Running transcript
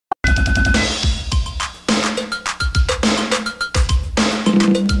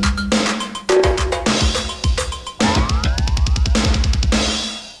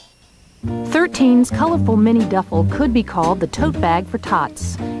colorful mini duffel could be called the tote bag for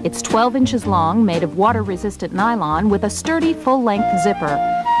tots. It's 12 inches long, made of water-resistant nylon with a sturdy full-length zipper.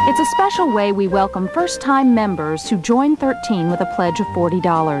 It's a special way we welcome first-time members who join 13 with a pledge of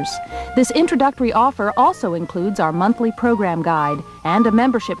 $40. This introductory offer also includes our monthly program guide and a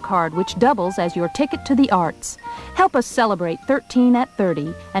membership card which doubles as your ticket to the arts. Help us celebrate 13 at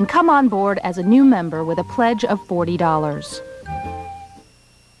 30 and come on board as a new member with a pledge of $40.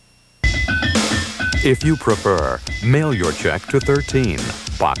 If you prefer, mail your check to 13,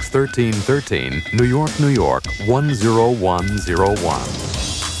 Box 1313, New York, New York, 10101.